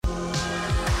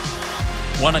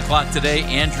1 o'clock today,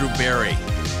 Andrew Berry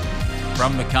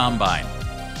from the Combine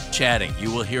chatting. You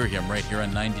will hear him right here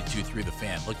on 92.3 The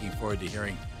Fan. Looking forward to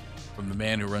hearing from the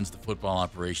man who runs the football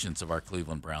operations of our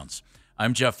Cleveland Browns.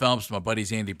 I'm Jeff Phelps. My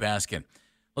buddy's Andy Baskin.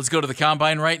 Let's go to the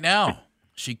Combine right now.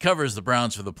 She covers the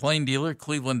Browns for the Plain Dealer,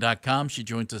 Cleveland.com. She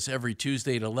joins us every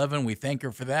Tuesday at 11. We thank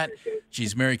her for that.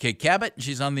 She's Mary Kay Cabot, and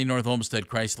she's on the North Olmsted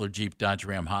Chrysler Jeep Dodge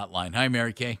Ram hotline. Hi,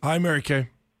 Mary Kay. Hi, Mary Kay.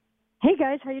 Hey,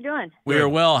 guys. How you doing? We are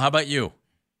well. How about you?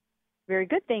 Very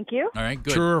good, thank you. All right,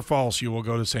 good. True or false, you will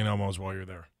go to St. Elmo's while you're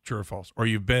there? True or false? Or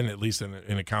you've been at least in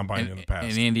a Combine in the past?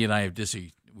 And Andy and I have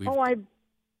disagreed. I've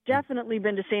definitely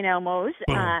been to St. Elmo's,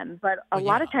 but a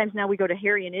lot of times now we go to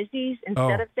Harry and Izzy's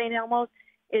instead of St. Elmo's.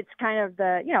 It's kind of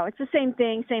it's the same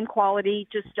thing, same quality,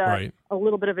 just a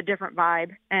little bit of a different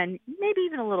vibe, and maybe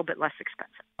even a little bit less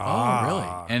expensive. Oh, really?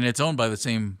 And it's owned by the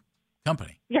same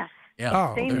company? Yes.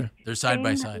 Yeah, same, they're side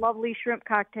by side. Lovely shrimp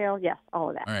cocktail, yes, all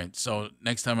of that. All right, so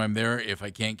next time I'm there, if I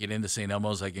can't get into St.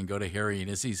 Elmo's, I can go to Harry and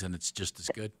Izzy's, and it's just as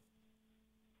good.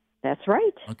 That's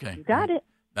right. Okay, you got it.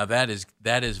 Now that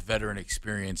is veteran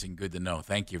experience and good to know.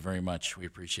 Thank you very much. We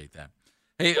appreciate that.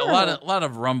 Hey, Sure. a lot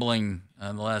of rumbling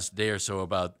in the last day or so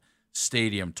about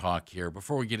stadium talk here.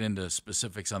 Before we get into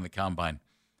specifics on the Combine,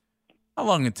 how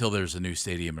long until there's a new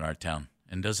stadium in our town,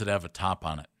 and does it have a top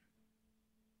on it?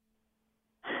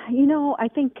 I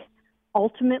think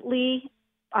ultimately,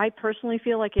 I personally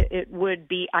feel like it would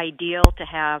be ideal to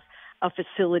have a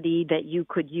facility that you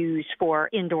could use for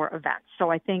indoor events.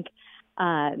 So I think,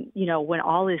 when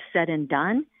all is said and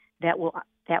done, that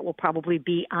will probably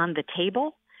be on the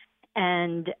table.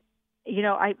 And,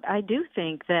 I do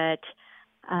think that,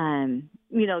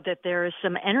 that there is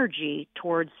some energy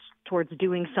towards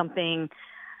doing something.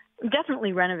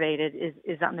 Definitely renovated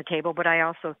is on the table, but I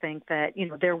also think that,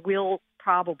 there will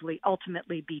probably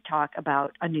ultimately be talk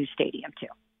about a new stadium too.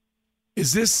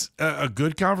 Is this a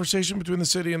good conversation between the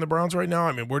city and the Browns right now?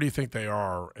 I mean, where do you think they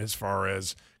are as far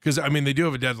as – because, I mean, they do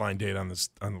have a deadline date on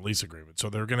the lease agreement, so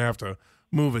they're going to have to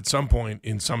move at some point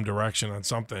in some direction on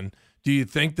something. Do you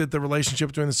think that the relationship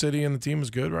between the city and the team is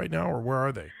good right now, or where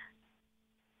are they?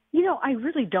 I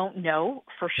really don't know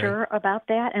for sure about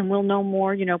that, and we'll know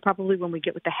more, probably when we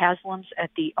get with the Haslams at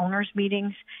the owners'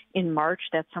 meetings in March.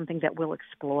 That's something that we'll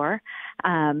explore.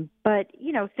 But,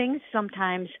 things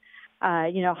sometimes,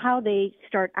 how they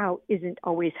start out isn't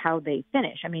always how they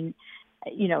finish. I mean,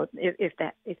 if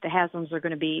the Haslams are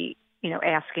going to be,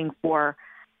 asking for,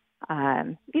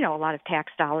 a lot of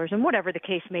tax dollars and whatever the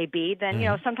case may be, then,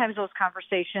 sometimes those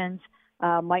conversations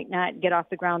might not get off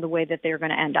the ground the way that they're going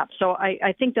to end up. So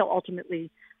I think they'll ultimately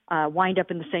wind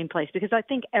up in the same place, because I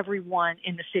think everyone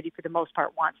in the city, for the most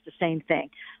part, wants the same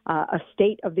thing, a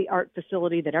state-of-the-art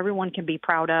facility that everyone can be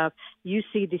proud of. You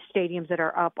see the stadiums that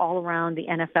are up all around the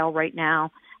NFL right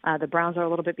now. The Browns are a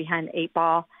little bit behind the eight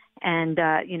ball, and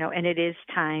it is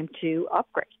time to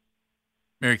upgrade.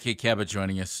 Mary Kay Cabot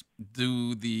joining us.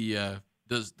 Does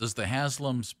the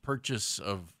Haslam's purchase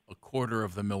of a quarter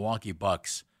of the Milwaukee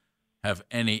Bucks have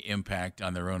any impact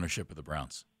on their ownership of the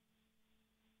Browns?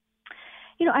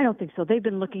 I don't think so. They've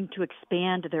been looking to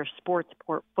expand their sports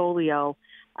portfolio,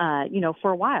 for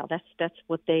a while. That's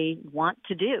what they want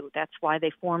to do. That's why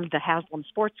they formed the Haslam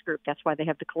Sports Group. That's why they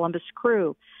have the Columbus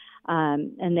Crew.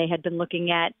 And they had been looking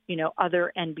at,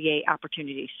 other NBA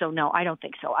opportunities. So, no, I don't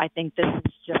think so. I think this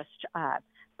is just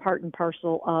part and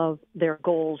parcel of their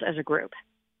goals as a group.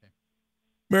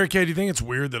 Mary Kay, do you think it's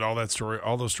weird that all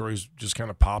those stories just kind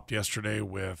of popped yesterday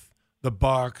with the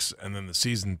Bucks and then the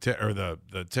season or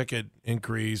the ticket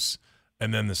increase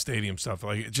and then the stadium stuff?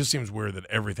 Like, it just seems weird that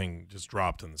everything just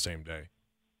dropped in the same day.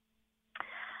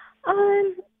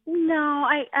 No,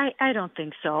 I don't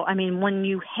think so. I mean, when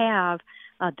you have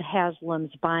the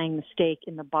Haslams buying the stake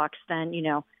in the Bucks, then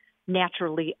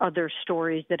naturally other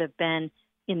stories that have been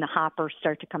in the hopper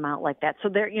start to come out like that. So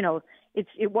there,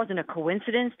 it wasn't a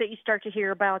coincidence that you start to hear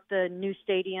about the new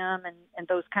stadium and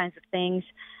those kinds of things.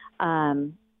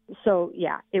 So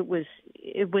yeah, it was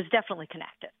definitely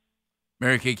connected.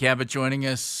 Mary Kay Cabot joining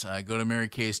us. Go to Mary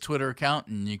Kay's Twitter account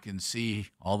and you can see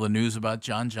all the news about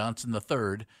John Johnson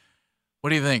III.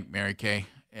 What do you think, Mary Kay?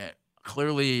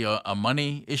 Clearly a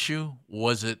money issue.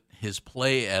 Was it his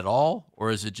play at all,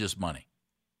 or is it just money?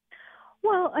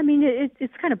 Well, I mean,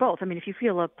 it's kind of both. I mean, if you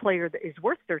feel a player that is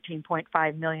worth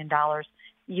 $13.5 million,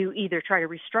 you either try to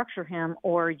restructure him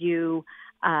or you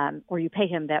pay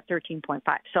him that 13.5.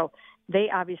 So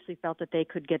they obviously felt that they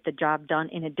could get the job done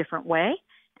in a different way.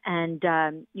 And,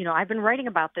 I've been writing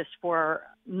about this for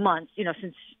months,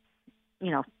 since,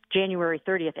 January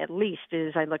 30th at least,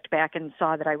 as I looked back and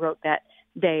saw that I wrote that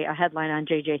day a headline on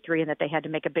JJ3 and that they had to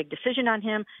make a big decision on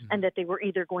him and that they were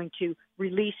either going to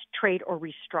release, trade, or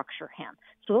restructure him.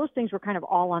 So those things were kind of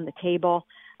all on the table,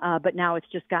 but now it's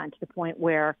just gotten to the point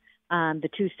where the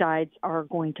two sides are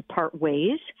going to part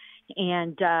ways.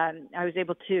 And I was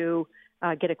able to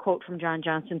get a quote from John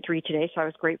Johnson 3 today, so I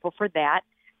was grateful for that.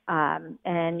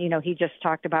 And, he just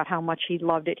talked about how much he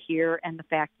loved it here and the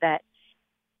fact that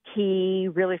he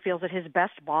really feels that his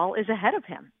best ball is ahead of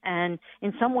him. And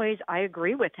in some ways, I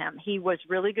agree with him. He was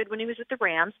really good when he was with the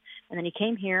Rams, and then he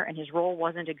came here, and his role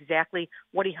wasn't exactly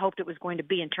what he hoped it was going to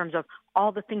be in terms of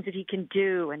all the things that he can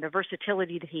do and the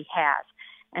versatility that he has.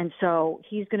 And so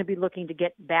he's going to be looking to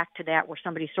get back to that where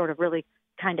somebody sort of really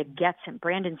kind of gets him.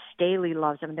 Brandon Staley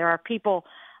loves him. There are people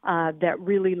that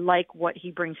really like what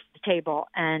he brings to the table,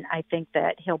 and I think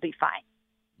that he'll be fine.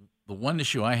 The one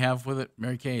issue I have with it,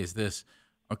 Mary Kay, is this.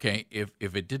 Okay, if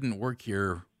it didn't work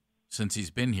here since he's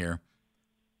been here,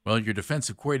 well, your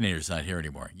defensive coordinator's not here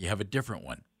anymore. You have a different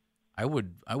one. I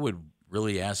would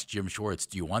really ask Jim Schwartz,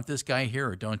 do you want this guy here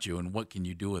or don't you, and what can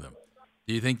you do with him?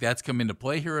 Do you think that's come into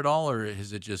play here at all, or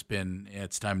has it just been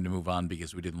it's time to move on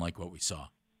because we didn't like what we saw?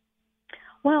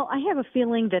 Well, I have a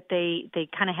feeling that they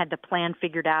kind of had the plan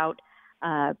figured out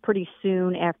pretty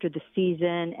soon after the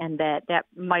season, and that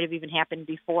might have even happened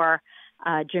before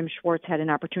Jim Schwartz had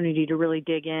an opportunity to really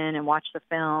dig in and watch the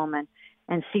film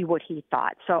and see what he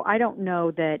thought. So I don't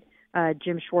know that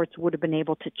Jim Schwartz would have been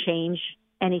able to change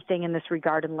anything in this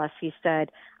regard unless he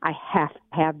said, I have to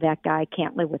have that guy,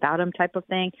 can't live without him type of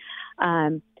thing.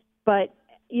 But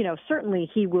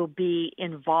certainly he will be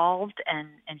involved and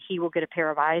he will get a pair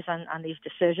of eyes on these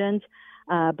decisions.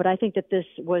 But I think that this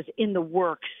was in the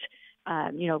works,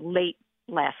 late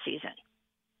last season.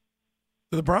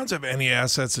 Do the Browns have any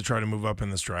assets to try to move up in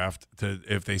this draft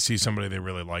if they see somebody they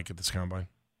really like at this combine?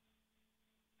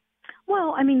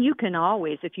 Well, I mean, you can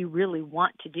always, if you really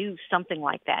want to do something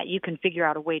like that, you can figure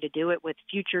out a way to do it with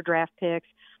future draft picks,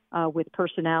 with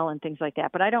personnel and things like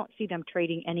that. But I don't see them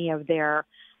trading any of their,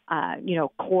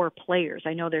 core players.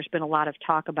 I know there's been a lot of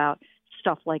talk about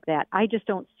stuff like that. I just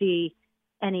don't see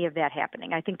any of that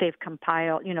happening. I think they've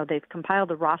compiled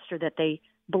the roster that they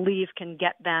believe can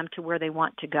get them to where they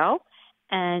want to go.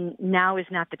 And now is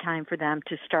not the time for them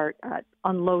to start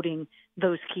unloading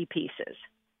those key pieces.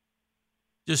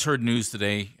 Just heard news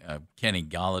today, Kenny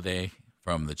Golladay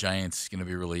from the Giants is going to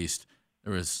be released.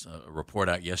 There was a report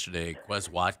out yesterday, Quez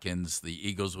Watkins, the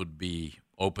Eagles would be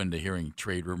open to hearing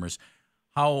trade rumors.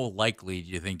 How likely do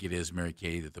you think it is, Mary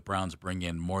Kay, that the Browns bring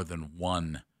in more than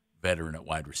one veteran at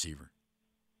wide receiver?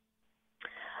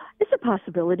 It's a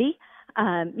possibility.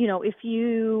 If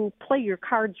you play your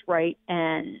cards right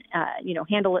and,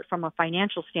 handle it from a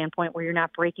financial standpoint where you're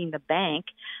not breaking the bank,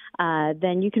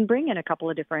 then you can bring in a couple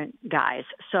of different guys.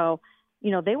 So,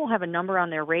 they will have a number on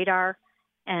their radar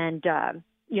and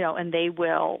they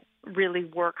will really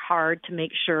work hard to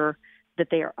make sure that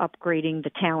they are upgrading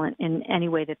the talent in any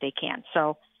way that they can.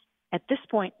 So at this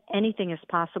point, anything is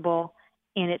possible.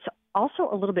 And it's also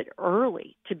a little bit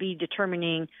early to be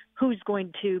determining who's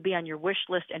going to be on your wish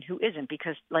list and who isn't,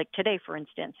 because like today, for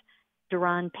instance,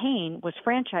 Daron Payne was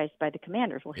franchised by the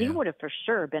Commanders. Well, he would have for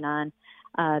sure been on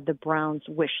the Browns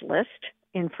wish list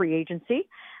in free agency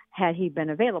had he been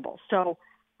available. So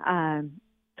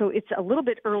it's a little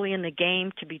bit early in the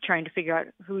game to be trying to figure out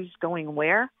who's going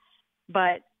where.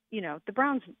 But, the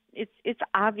Browns, it's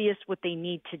obvious what they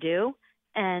need to do,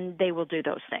 and they will do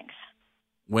those things.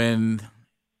 When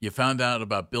you found out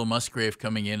about Bill Musgrave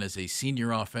coming in as a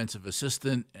senior offensive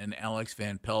assistant and Alex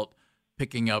Van Pelt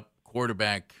picking up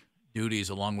quarterback duties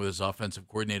along with his offensive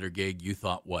coordinator gig, you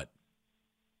thought what?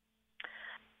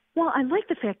 Well, I like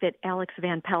the fact that Alex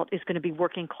Van Pelt is going to be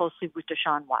working closely with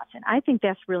Deshaun Watson. I think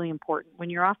that's really important. When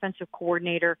your offensive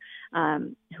coordinator,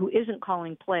 who isn't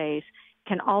calling plays,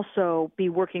 can also be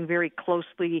working very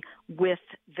closely with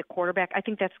the quarterback, I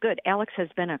think that's good. Alex has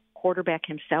been a quarterback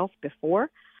himself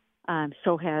before.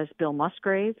 So has Bill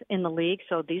Musgrave in the league.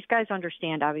 So these guys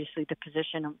understand, obviously, the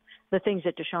position of the things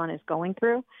that Deshaun is going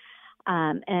through.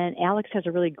 And Alex has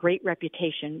a really great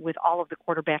reputation with all of the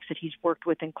quarterbacks that he's worked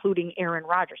with, including Aaron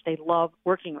Rodgers. They love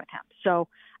working with him. So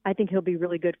I think he'll be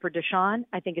really good for Deshaun.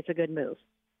 I think it's a good move.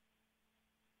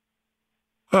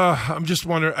 I'm just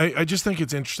wondering. I just think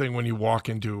it's interesting when you walk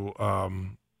into a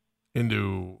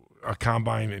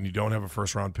combine and you don't have a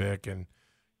first round pick and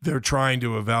they're trying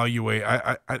to evaluate.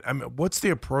 I mean, what's the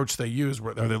approach they use?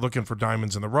 Are they looking for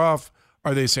diamonds in the rough?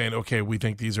 Are they saying, okay, we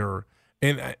think these are?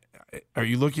 And are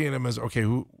you looking at them as, okay,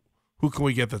 who can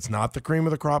we get that's not the cream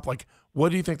of the crop? Like, what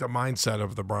do you think the mindset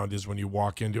of the Browns is when you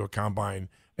walk into a combine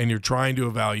and you're trying to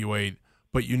evaluate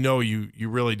but you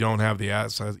really don't have the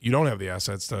assets. You don't have the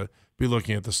assets to be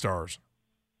looking at the stars.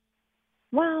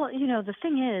 Well, the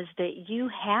thing is that you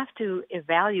have to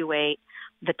evaluate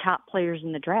the top players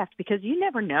in the draft because you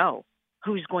never know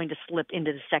who's going to slip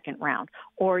into the second round,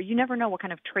 or you never know what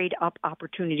kind of trade-up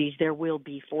opportunities there will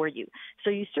be for you. So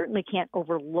you certainly can't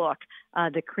overlook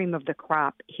the cream of the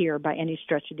crop here by any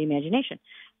stretch of the imagination.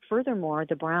 Furthermore,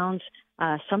 the Browns,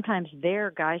 sometimes their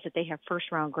guys that they have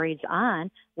first-round grades on,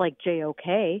 like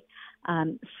JOK,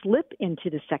 slip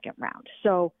into the second round.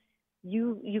 So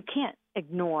you can't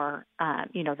ignore,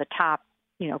 the top,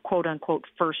 quote-unquote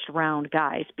first-round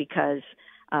guys because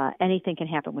anything can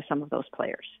happen with some of those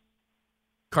players.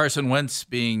 Carson Wentz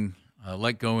being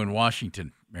let go in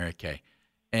Washington, Mary Kay,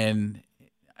 and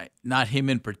not him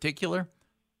in particular,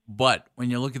 but when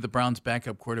you look at the Browns'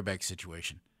 backup quarterback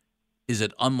situation, is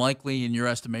it unlikely in your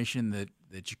estimation that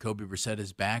Jacoby Brissett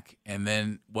is back? And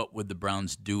then what would the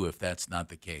Browns do if that's not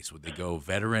the case? Would they go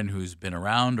veteran who's been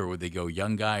around, or would they go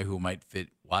young guy who might fit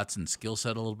Watson's skill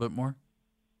set a little bit more?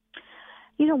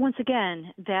 Once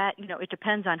again, that, it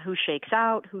depends on who shakes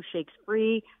out, who shakes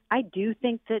free. I do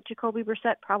think that Jacoby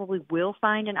Brissett probably will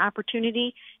find an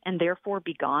opportunity and therefore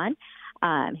be gone.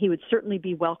 He would certainly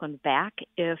be welcomed back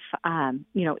if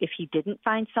he didn't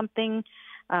find something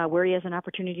where he has an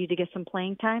opportunity to get some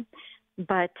playing time.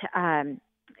 But, I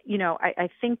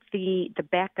think the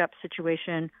backup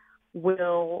situation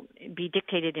will be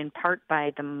dictated in part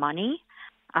by the money.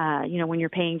 When you're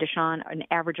paying Deshaun an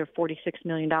average of $46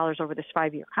 million over this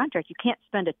 5-year contract, you can't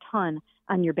spend a ton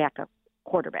on your backup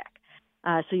quarterback.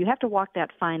 So you have to walk that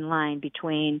fine line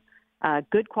between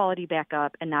good quality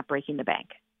backup and not breaking the bank.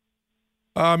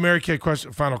 Mary Kay,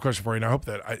 final question for you. And I hope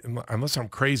that, unless I'm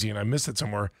crazy and I missed it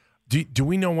somewhere, do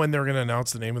we know when they're going to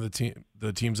announce the name of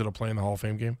the teams that'll play in the Hall of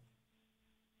Fame game?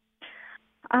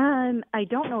 I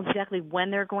don't know exactly when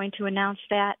they're going to announce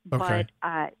that, okay.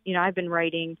 But I've been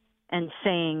writing and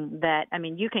saying that,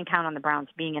 you can count on the Browns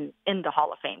being in the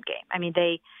Hall of Fame game.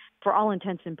 They, for all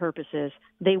intents and purposes,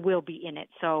 they will be in it.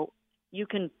 So you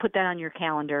can put that on your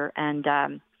calendar. And,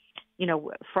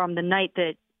 from the night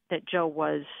that Joe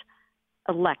was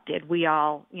elected, we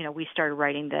all, we started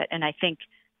writing that. And I think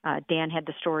Dan had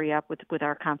the story up with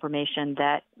our confirmation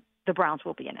that the Browns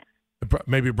will be in it.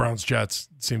 Maybe Browns-Jets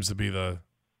seems to be the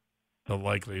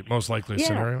most likely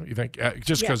scenario, you think?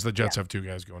 Just because the Jets have two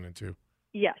guys going in too.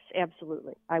 Yes,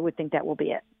 absolutely. I would think that will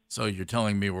be it. So you're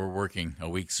telling me we're working a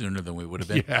week sooner than we would have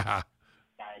been? Yeah.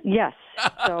 Yes.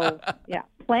 So,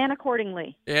 plan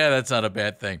accordingly. Yeah, that's not a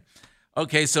bad thing.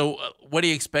 Okay, so what do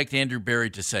you expect Andrew Berry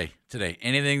to say today?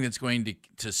 Anything that's going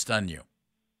to stun you?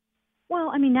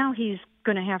 Well, now he's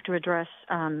going to have to address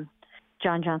John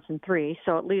Johnson 3,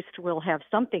 so at least we'll have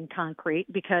something concrete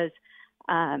because,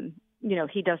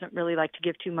 he doesn't really like to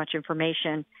give too much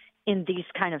information in these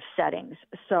kind of settings.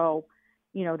 So,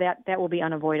 that will be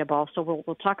unavoidable. So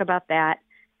we'll talk about that.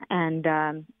 And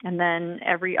then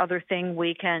every other thing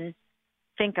we can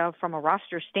think of from a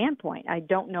roster standpoint. I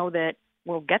don't know that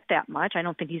we'll get that much. I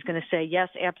don't think he's going to say, yes,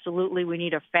 absolutely, we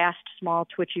need a fast, small,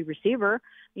 twitchy receiver.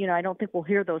 I don't think we'll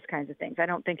hear those kinds of things. I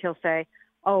don't think he'll say,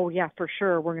 oh, yeah, for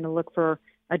sure, we're going to look for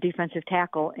a defensive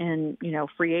tackle in,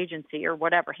 free agency or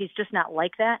whatever. He's just not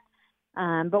like that.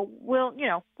 But we'll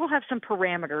have some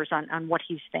parameters on what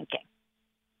he's thinking.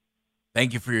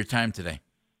 Thank you for your time today.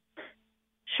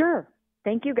 Sure.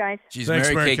 Thank you, guys. She's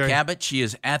Mary Kay Cabot. She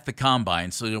is at the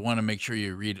Combine, so you'll want to make sure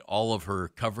you read all of her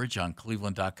coverage on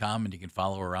Cleveland.com, and you can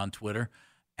follow her on Twitter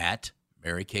at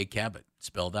Mary Kay Cabot,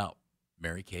 spelled out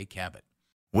Mary Kay Cabot.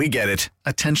 We get it.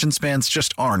 Attention spans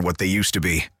just aren't what they used to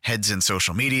be. Heads in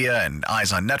social media and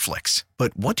eyes on Netflix.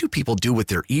 But what do people do with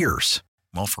their ears?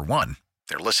 Well, for one,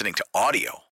 they're listening to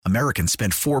audio. Americans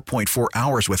spend 4.4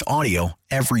 hours with audio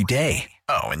every day.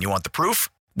 Oh, and you want the proof?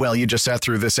 Well, you just sat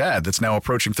through this ad that's now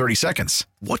approaching 30 seconds.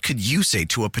 What could you say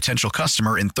to a potential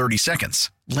customer in 30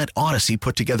 seconds? Let Odyssey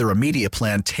put together a media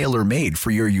plan tailor-made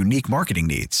for your unique marketing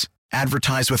needs.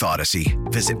 Advertise with Odyssey.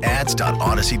 Visit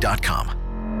ads.odyssey.com.